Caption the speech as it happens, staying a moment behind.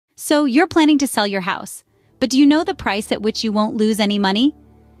So you're planning to sell your house, but do you know the price at which you won't lose any money?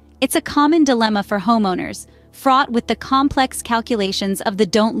 It's a common dilemma for homeowners, fraught with the complex calculations of the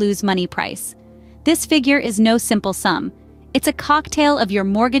don't lose money price. This figure is no simple sum. It's a cocktail of your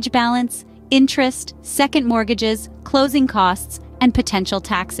mortgage balance, interest, second mortgages, closing costs, and potential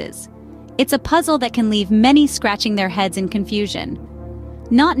taxes. It's a puzzle that can leave many scratching their heads in confusion.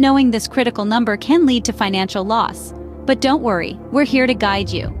 Not knowing this critical number can lead to financial loss. But don't worry, we're here to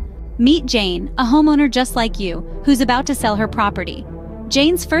guide you. Meet Jane, a homeowner just like you, who's about to sell her property.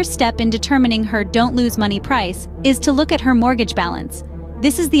 Jane's first step in determining her don't lose money price is to look at her mortgage balance.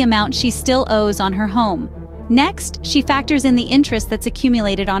 This is the amount she still owes on her home. Next, she factors in the interest that's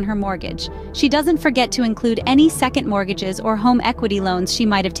accumulated on her mortgage. She doesn't forget to include any second mortgages or home equity loans she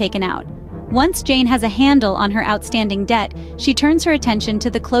might have taken out. Once Jane has a handle on her outstanding debt, she turns her attention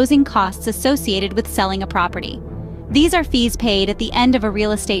to the closing costs associated with selling a property. These are fees paid at the end of a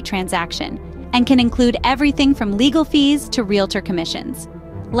real estate transaction and can include everything from legal fees to realtor commissions.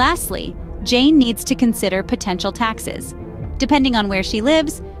 Lastly, Jane needs to consider potential taxes. Depending on where she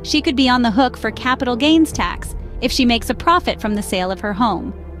lives, she could be on the hook for capital gains tax if she makes a profit from the sale of her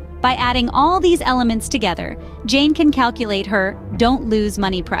home. By adding all these elements together, Jane can calculate her don't lose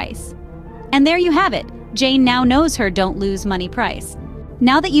money price. And there you have it. Jane now knows her don't lose money price.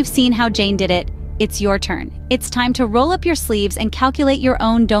 Now that you've seen how Jane did it, it's your turn. It's time to roll up your sleeves and calculate your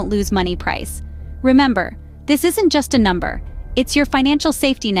own don't lose money price. Remember, this isn't just a number. It's your financial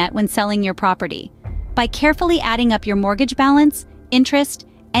safety net when selling your property. By carefully adding up your mortgage balance, interest,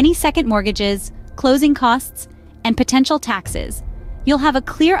 any second mortgages, closing costs, and potential taxes, you'll have a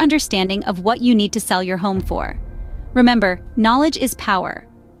clear understanding of what you need to sell your home for. Remember, knowledge is power.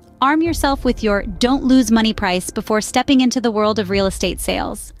 Arm yourself with your don't lose money price before stepping into the world of real estate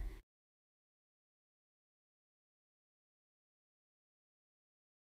sales.